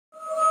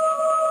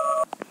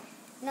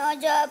No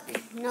job,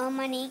 no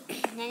money,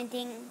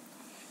 anything.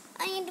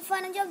 I need to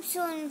find a job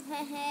soon.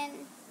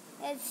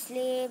 Let's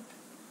sleep.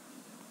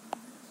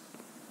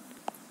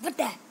 What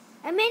the?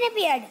 A man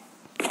appeared.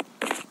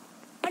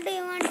 What do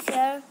you want,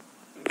 sir?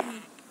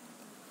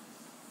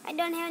 I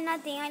don't have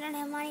nothing. I don't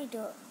have money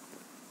to.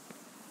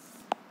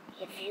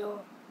 If you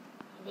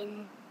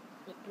win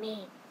with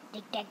me,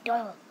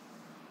 tic-tac-toe,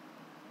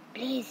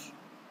 please,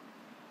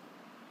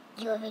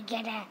 you will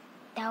get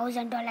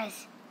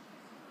 $1,000.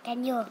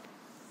 Can you?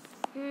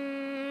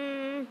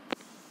 Can,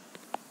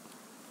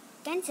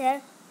 sir?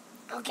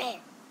 Okay,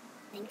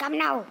 then come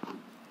now.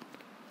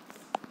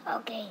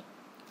 Okay,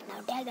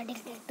 now tell the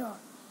tic-tac-toe.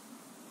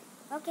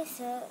 Okay,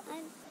 sir.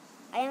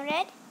 I am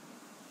red.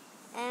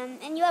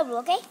 And you are blue,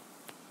 okay?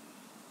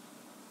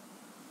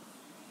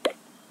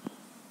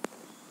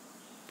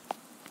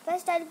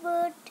 First I'll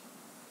put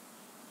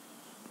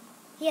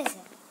here, sir.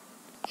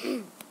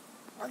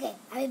 Okay,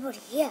 I will put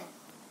here.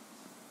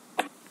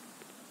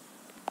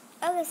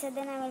 Okay, sir.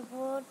 Then I will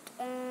put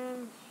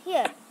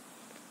here.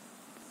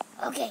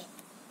 Okay,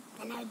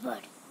 then I will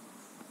put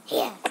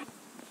here.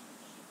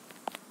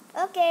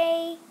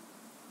 Okay.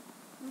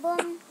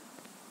 Boom.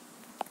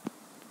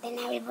 Then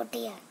I will put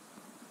here.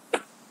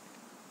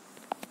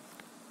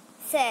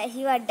 Sir,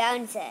 you are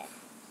down, sir.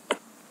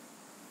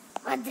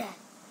 What the?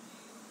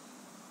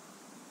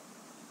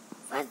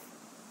 What?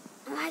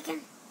 No, I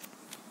can.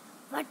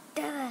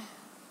 Whatever.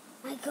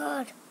 My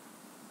God.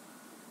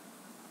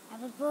 I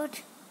will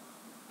put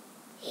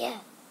here.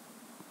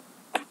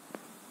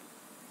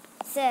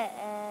 Sir,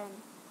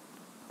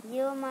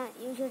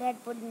 you should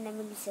have put in the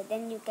middle, sir.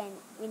 Then you can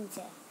win,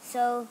 sir.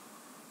 So,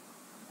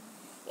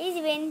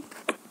 easy win.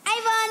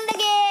 I won the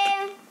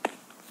game.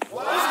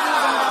 Let's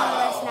give them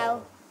 $1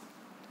 now.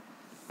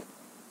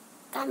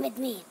 Come with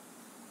me.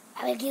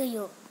 I will give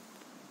you.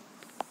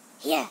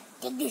 Here,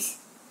 take this.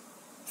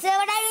 Sir,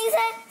 what are you doing,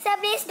 sir? Sir,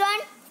 please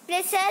don't.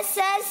 Please, sir,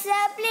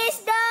 please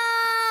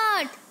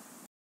don't.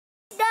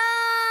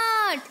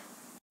 Don't.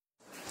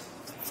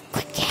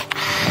 Squid game.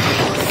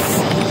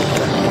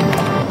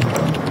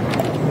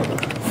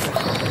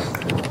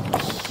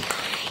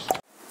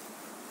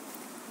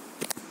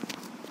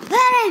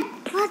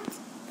 What?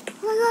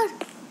 Oh my God.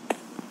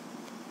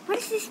 What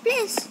is this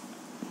place?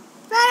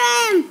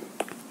 Where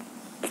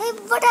Hey,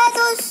 what are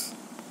those?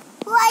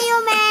 Who are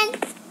you, man?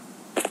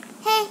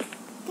 Hey,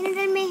 can you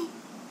tell me?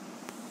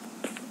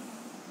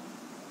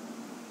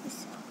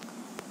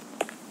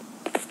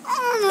 I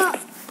don't know.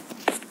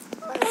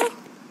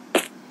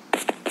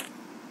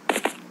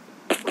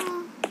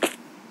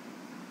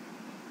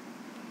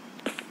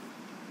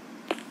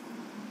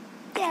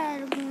 They are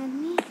looking at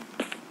me.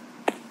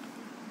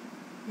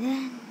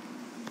 Then,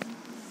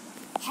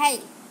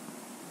 hey,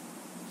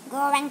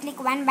 go and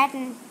click one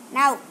button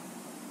now.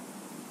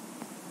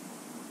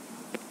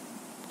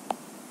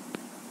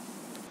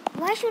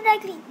 Why should I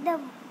click the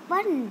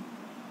button?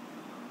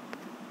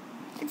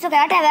 It's okay,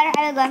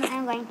 whatever.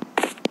 I'm going.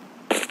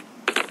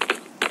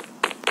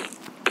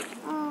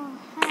 Oh,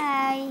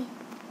 hi.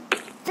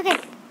 It's okay.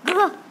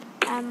 Go.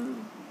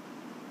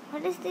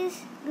 What is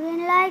this?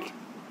 Green light,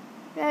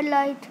 red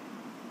light.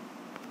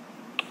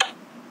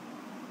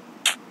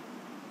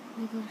 Oh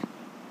my God.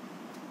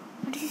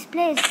 What is this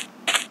place?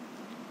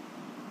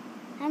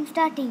 I'm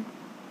starting.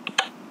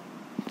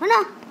 Oh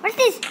no! What is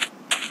this?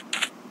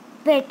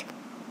 Wait.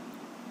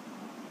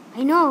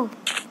 I know.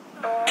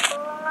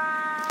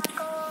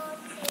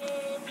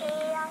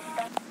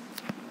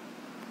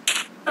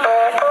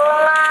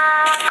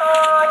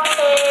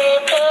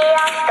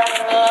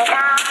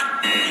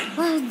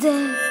 What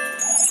the?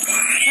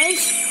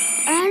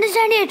 I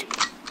understand it.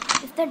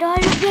 If the doll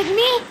looks like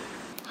me,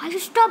 I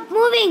should stop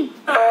moving.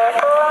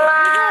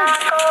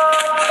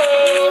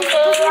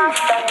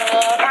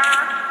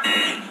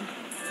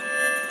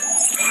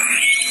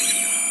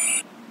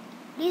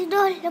 Please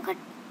doll, look at.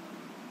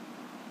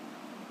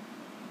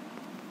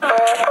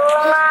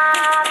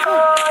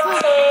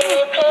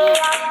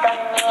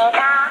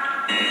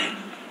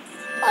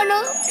 Oh no,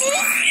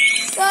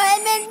 please. Go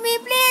and make me,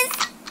 please.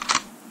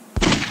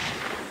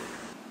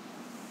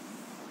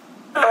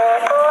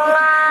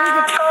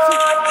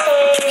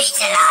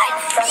 He's alive.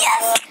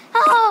 Yes.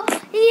 Oh,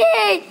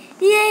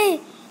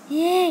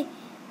 yay.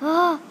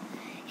 Oh,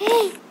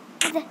 hey.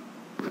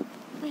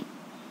 Wait.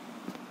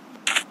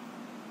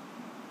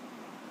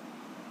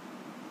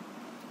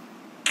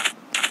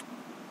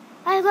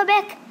 I'll go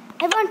back.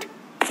 I won't.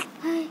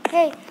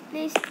 Hey,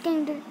 please, can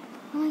you do?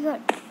 Oh my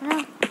God.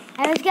 No.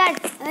 I'm scared.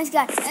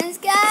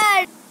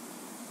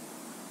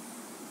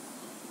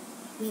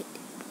 Wait.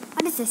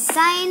 What is the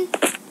sign?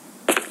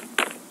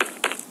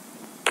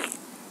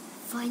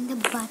 Find the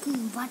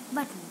button. What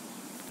button?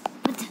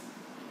 What the?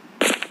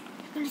 I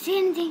can't see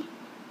anything.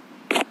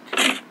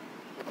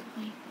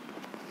 Wait.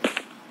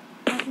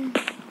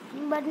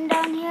 Button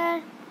down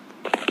here.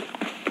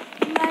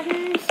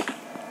 Buttons.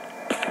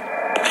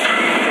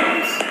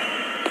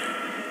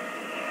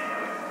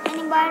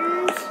 Any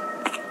buttons?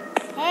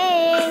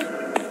 Hey.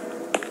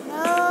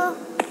 No.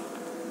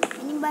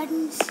 Any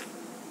buttons?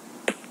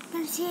 I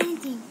can't see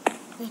anything.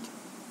 Wait.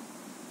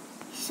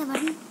 is a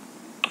button.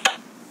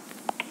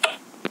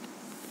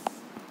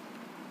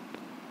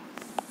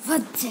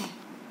 What's that?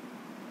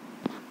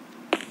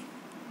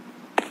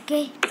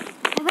 Okay,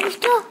 what is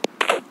two?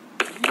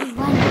 Only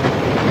one.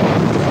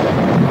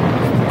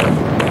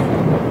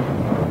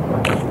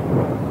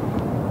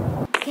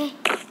 Okay.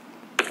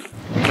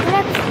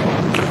 Collapse.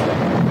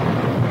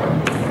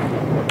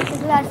 The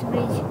glass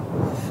bridge.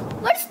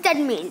 What's that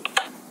mean?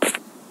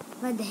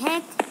 What the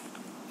heck?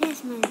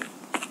 Yes, man.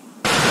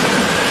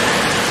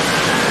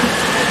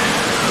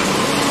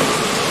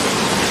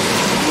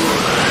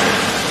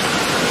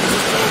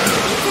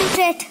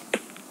 Concentrate.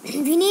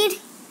 We need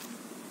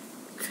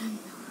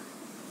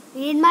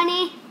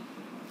money.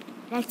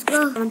 Let's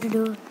go. I want to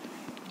do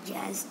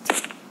just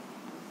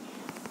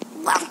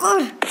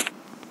parkour.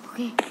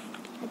 Okay.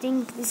 I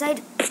think this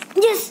side.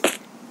 Yes.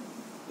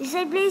 This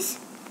side, please.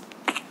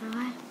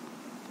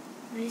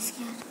 Very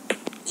scared.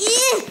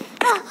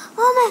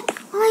 Oh my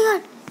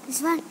God.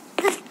 This one.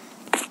 This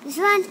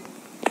one.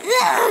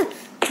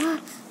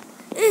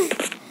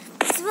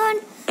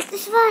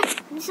 This one.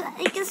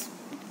 I guess.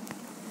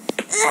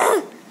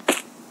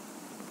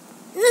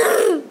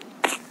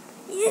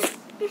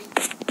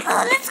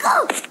 Oh, let's go.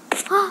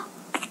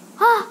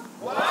 Wow.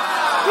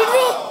 Did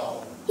we?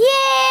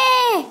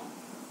 Yay!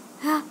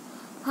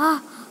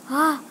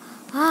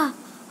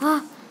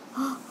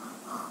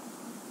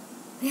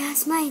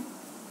 Where's my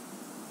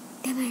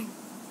diamond?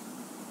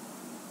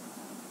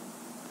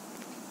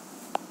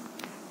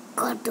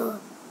 Go to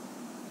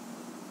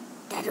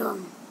the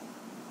room.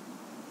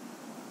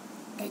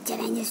 The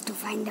challenge is to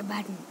find the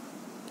button.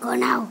 Go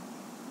now.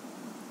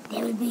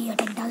 There will be your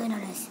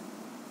 $10,000.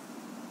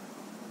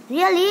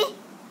 Really?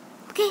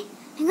 Okay,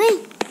 I'm going.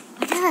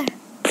 Whatever.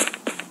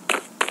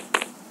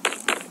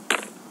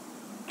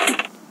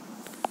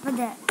 But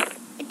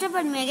it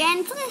happened me again.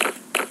 It's okay.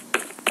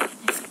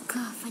 Let's go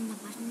find the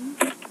button.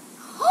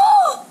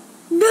 Oh!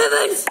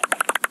 Diamonds!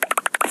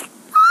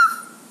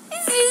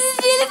 Is this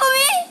really for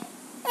me?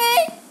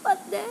 Hey, what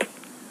the?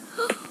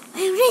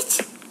 I'm rich.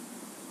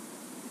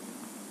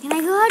 Can I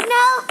go out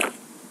now?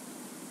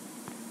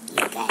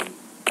 You can.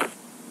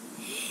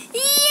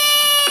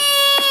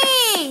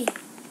 Yay!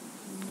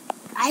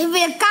 I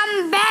will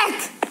come back.